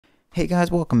Hey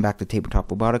guys, welcome back to Tabletop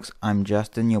Robotics. I'm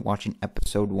Justin. You're watching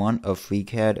episode 1 of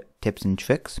Freecad Tips and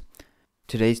Tricks.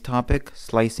 Today's topic,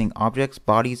 slicing objects,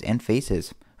 bodies, and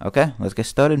faces. Okay, let's get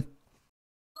started.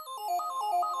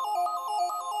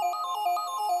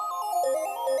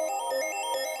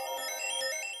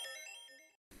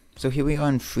 So here we are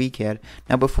in Freecad.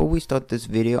 Now before we start this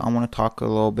video, I want to talk a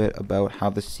little bit about how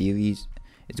the series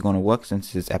is going to work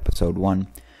since it's episode 1.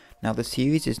 Now the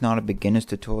series is not a beginner's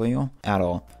tutorial at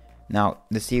all. Now,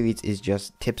 the series is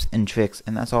just tips and tricks,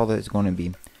 and that's all that it's going to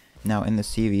be. Now, in the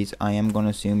series, I am going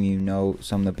to assume you know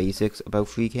some of the basics about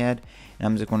Freecad, and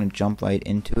I'm just going to jump right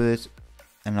into this.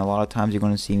 And a lot of times you're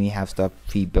going to see me have stuff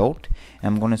pre-built,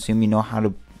 and I'm going to assume you know how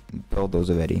to build those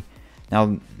already.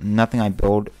 Now, nothing I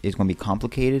build is going to be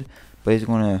complicated, but it's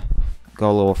going to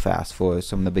go a little fast for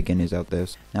some of the beginners out there.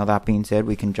 Now, that being said,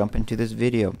 we can jump into this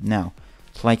video. Now,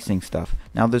 slicing stuff.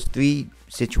 Now, there's 3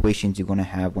 situations you're going to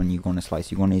have when you're going to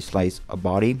slice. You're going to slice a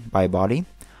body by a body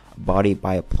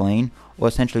by a plane, or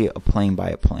essentially a plane by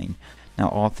a plane. Now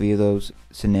all 3 of those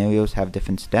scenarios have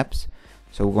different steps.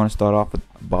 So we're going to start off with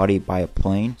body by a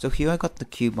plane. So here I got the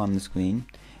cube on the screen,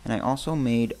 and I also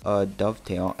made a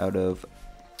dovetail out of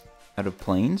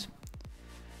planes.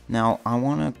 Now I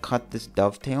want to cut this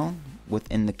dovetail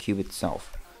within the cube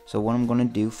itself. So what I'm going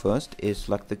to do first is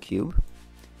select the cube,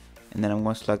 and then I'm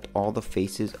going to select all the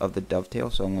faces of the dovetail.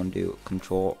 So I'm going to do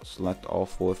Control, select all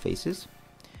 4 faces.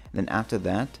 And then after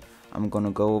that, I'm going to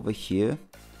go over here,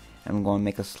 and I'm going to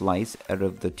make a slice out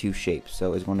of the 2 shapes.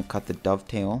 So it's going to cut the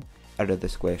dovetail out of the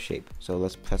square shape. So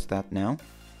let's press that now.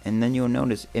 And then you'll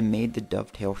notice it made the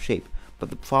dovetail shape. But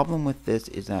the problem with this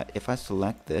is that if I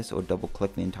select this or double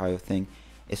click the entire thing,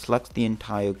 it selects the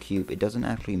entire cube. It doesn't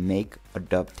actually make a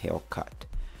dovetail cut.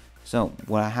 So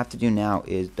what I have to do now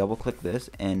is double click this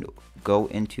and go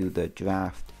into the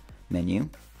draft menu.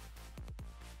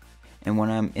 And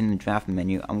when I'm in the draft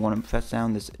menu, I'm going to press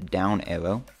down this down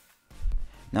arrow.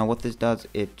 Now what this does,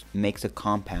 it makes a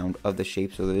compound of the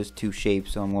shape. So there's 2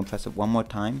 shapes. So I'm going to press it one more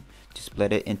time to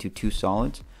split it into 2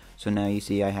 solids. So now you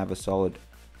see I have a solid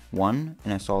 1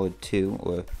 and a solid 2,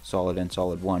 or solid and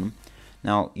solid 1.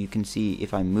 Now you can see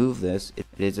if I move this, it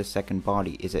is a second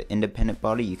body. It's an independent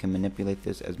body. You can manipulate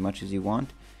this as much as you want.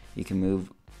 You can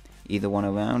move either one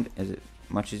around as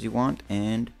much as you want,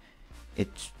 and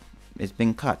it's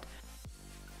been cut.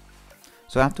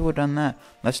 So after we're done that,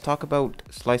 let's talk about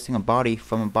slicing a body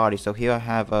from a body. So here I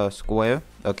have a square,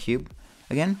 a cube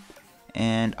again,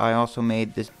 and I also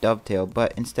made this dovetail.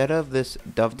 But instead of this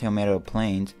dovetail made out of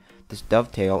planes, this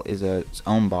dovetail is its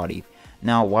own body.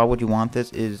 Now, why would you want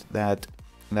this is that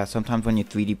sometimes when you're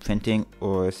 3D printing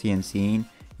or CNCing,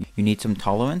 you need some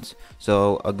tolerance.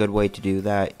 So a good way to do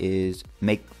that is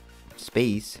make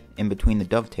space in between the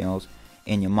dovetails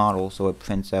in your model so it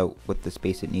prints out with the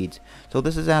space it needs. So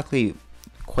this is actually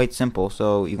quite simple.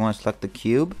 So you want to select the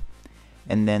cube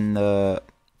and then the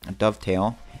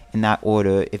dovetail in that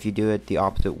order. If you do it the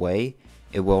opposite way,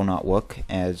 it will not work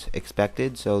as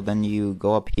expected. So then you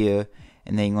go up here,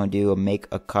 and then you're going to do make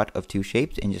a cut of 2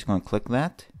 shapes, and you're just going to click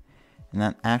that, and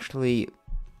that actually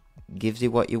gives you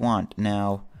what you want.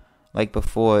 Now, like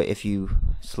before, if you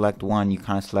select one, you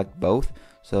kind of select both.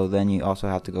 So then you also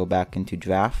have to go back into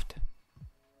draft,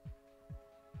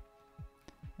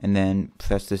 and then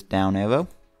press this down arrow,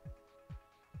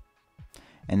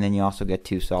 and then you also get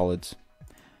 2 solids,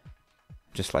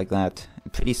 just like that.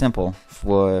 Pretty simple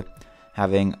for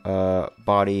having a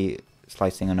body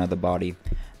slicing another body.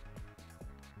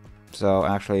 So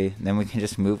actually, then we can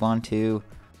just move on to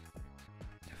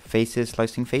faces,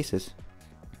 slicing faces.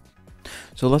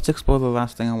 So let's explore the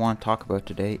last thing I want to talk about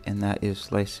today, and that is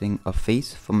slicing a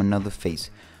face from another face.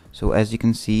 So as you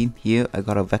can see here, I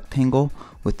got a rectangle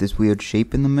with this weird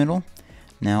shape in the middle.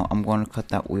 Now I'm going to cut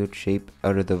that weird shape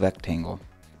out of the rectangle.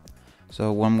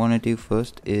 So what I'm going to do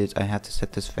first is I have to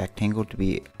set this rectangle to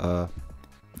be a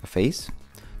face.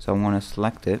 So I'm going to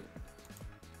select it,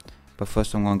 but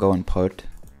first I'm going to go in part.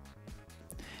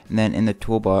 And then in the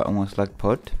toolbar, I'm going to select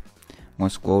part. I'm going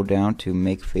to scroll down to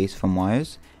make face from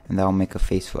wires, and that will make a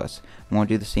face for us. I'm going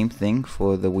to do the same thing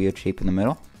for the weird shape in the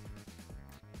middle.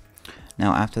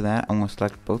 Now after that, I'm going to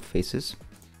select both faces,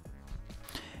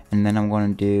 and then I'm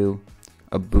going to do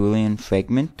a Boolean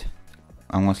fragment.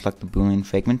 I'm going to select the Boolean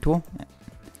fragment tool,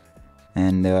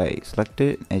 and there I select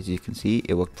it. As you can see,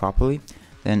 it worked properly.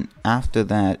 Then after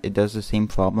that, it does the same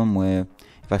problem where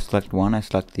if I select one, I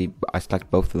select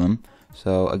both of them.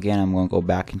 So again, I'm going to go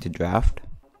back into draft.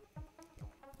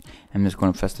 I'm just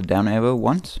going to press the down arrow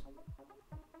once,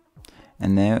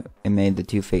 and there it made the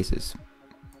 2 faces.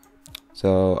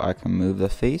 So I can move the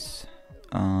face,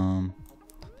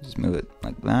 just move it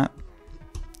like that,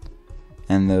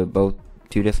 and they're both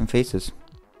two different faces.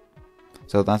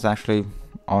 So that's actually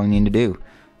all you need to do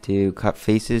to cut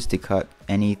faces, to cut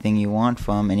anything you want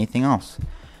from anything else.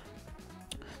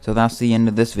 So that's the end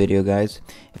of this video, guys.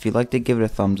 If you liked it, give it a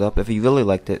thumbs up. If you really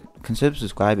liked it, consider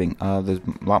subscribing. There's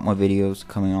a lot more videos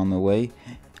coming on the way.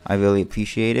 I really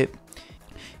appreciate it.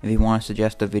 If you want to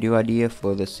suggest a video idea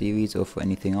for the series or for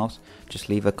anything else, just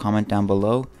leave a comment down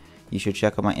below. You should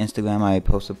check out my Instagram. I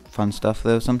post fun stuff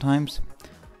there sometimes.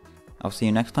 I'll see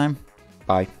you next time.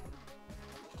 Bye.